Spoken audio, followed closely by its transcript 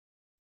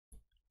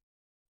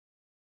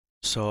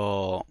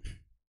So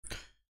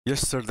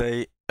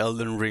yesterday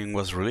Elden Ring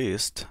was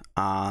released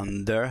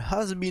and there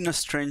has been a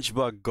strange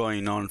bug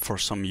going on for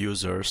some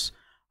users.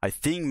 I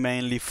think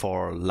mainly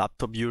for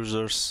laptop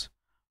users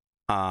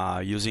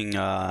using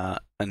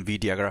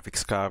Nvidia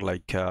graphics card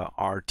like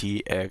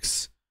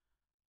RTX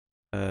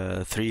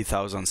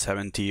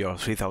 3070 or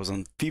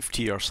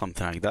 3050 or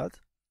something like that.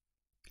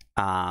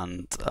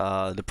 And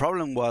the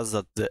problem was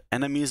that the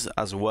enemies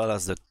as well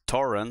as the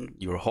torrent,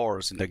 your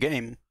horse in the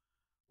game,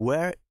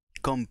 were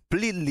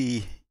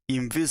completely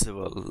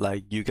invisible,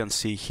 like you can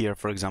see here,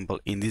 for example,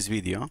 in this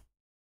video.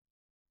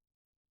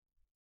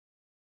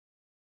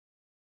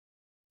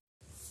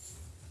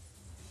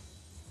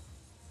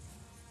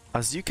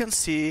 As you can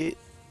see,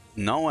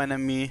 no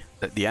enemy,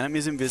 the enemy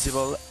is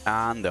invisible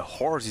and the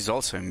horse is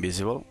also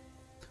invisible.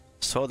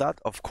 So that,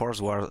 of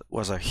course,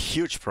 was a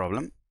huge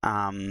problem.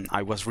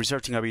 I was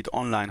researching a bit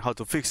online how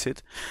to fix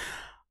it.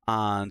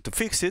 And to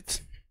fix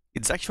it,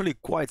 it's actually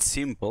quite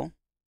simple.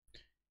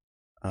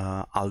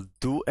 I'll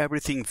do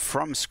everything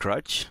from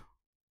scratch,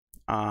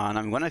 and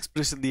I'm going to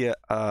explicitly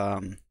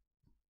address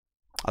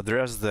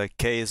the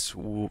case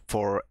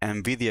for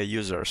Nvidia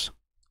users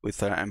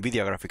with an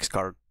Nvidia graphics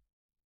card.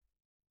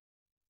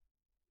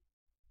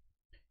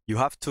 You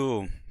have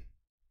to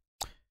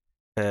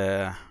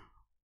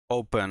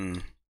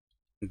open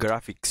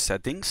graphics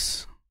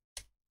settings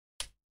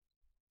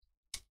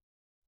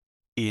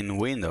in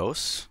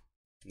Windows,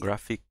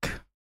 graphic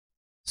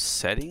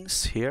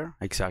settings here,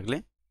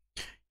 exactly.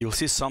 You'll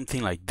see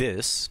something like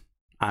this.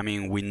 I'm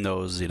in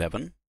Windows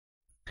 11.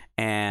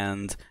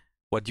 And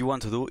what you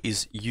want to do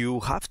is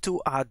you have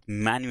to add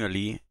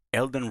manually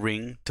Elden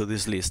Ring to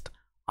this list.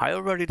 I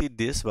already did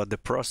this, but the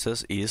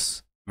process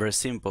is very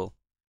simple.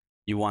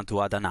 You want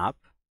to add an app,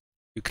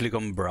 you click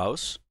on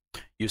Browse,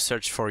 you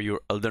search for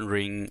your Elden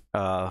Ring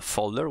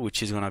folder,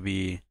 which is going to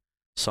be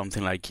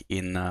something like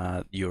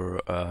in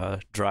your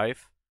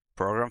Drive,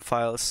 Program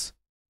Files,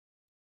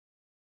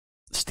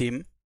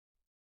 Steam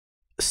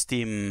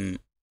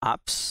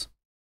Apps,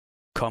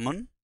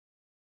 Common,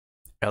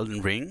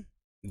 Elden Ring,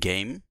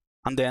 Game,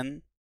 and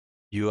then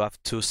you have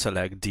to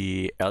select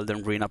the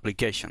Elden Ring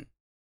application,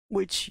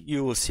 which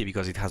you will see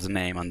because it has a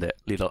name and the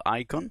little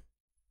icon.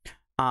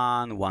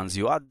 And once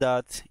you add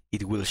that,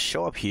 it will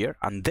show up here.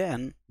 And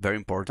then, very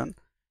important,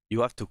 you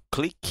have to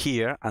click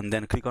here and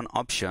then click on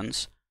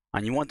Options.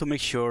 And you want to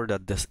make sure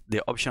that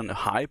the option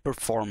High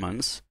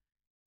Performance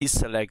is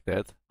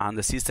selected and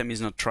the system is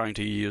not trying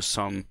to use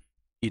some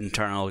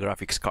internal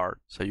graphics card.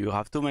 So you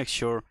have to make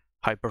sure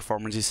High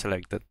Performance is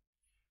selected.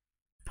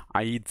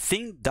 I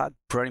think that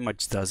pretty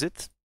much does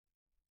it.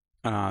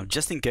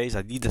 Just in case,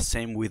 I did the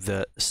same with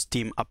the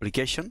Steam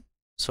application.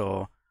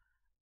 So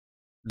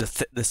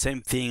the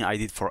same thing I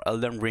did for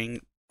Elden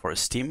Ring for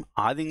Steam,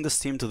 adding the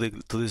Steam to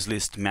this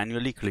list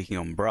manually, clicking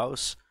on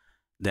Browse,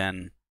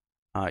 then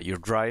your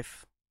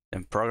Drive,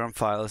 then Program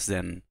Files,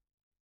 then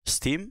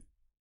Steam,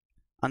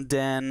 and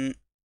then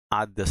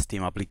add the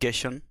Steam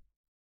application,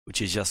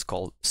 which is just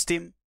called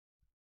Steam,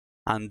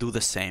 and do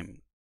the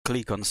same.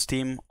 Click on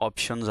Steam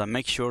options and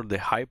make sure the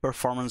high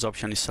performance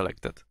option is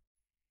selected.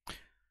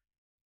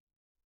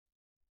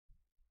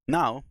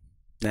 Now,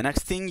 the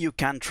next thing you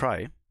can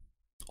try,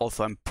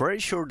 also I'm pretty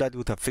sure that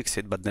would have fixed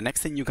it, but the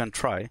next thing you can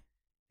try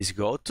is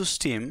go to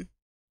Steam,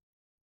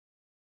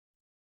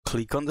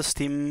 click on the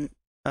Steam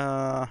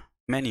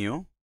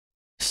menu,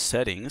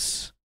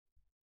 Settings,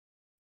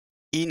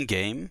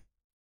 In-Game,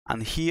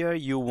 and here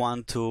you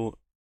want to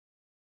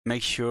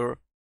make sure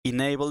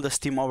enable the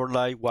Steam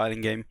overlay while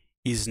in-game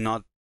is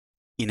not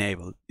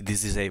enabled, it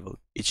is disabled.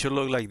 It should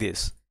look like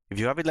this. If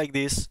you have it like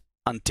this,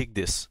 untick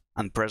this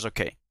and press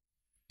OK.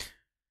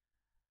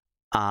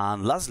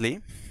 And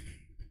lastly,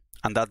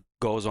 and that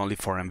goes only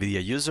for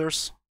Nvidia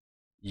users,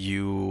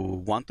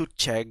 you want to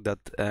check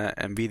that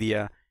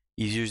Nvidia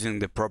is using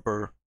the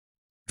proper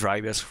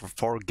drivers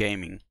for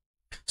gaming.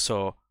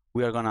 So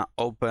we are gonna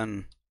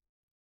open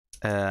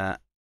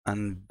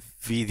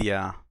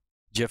Nvidia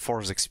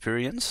GeForce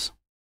Experience,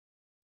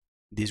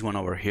 this one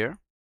over here,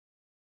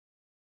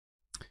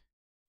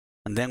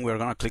 and then we're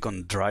gonna click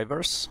on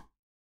drivers,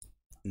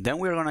 then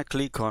we're gonna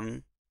click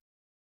on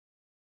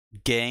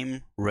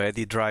game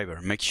ready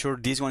driver. Make sure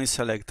this one is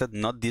selected,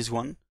 not this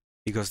one,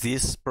 because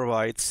this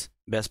provides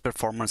best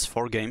performance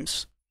for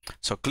games.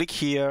 So click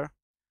here.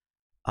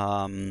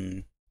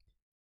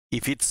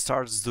 If it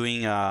starts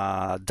doing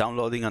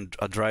downloading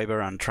a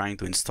driver and trying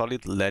to install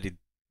it, let it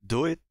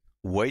do it,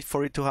 wait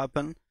for it to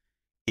happen.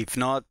 If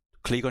not,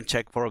 click on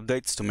check for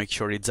updates to make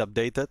sure it's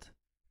updated,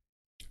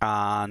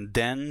 and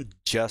then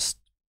just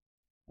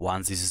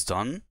once this is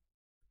done,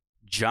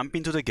 jump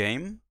into the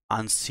game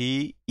and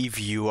see if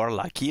you are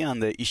lucky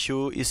and the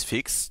issue is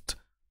fixed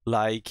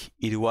like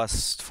it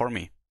was for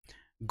me.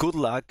 Good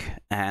luck,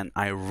 and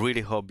I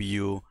really hope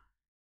you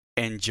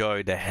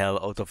enjoy the hell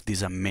out of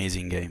this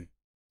amazing game.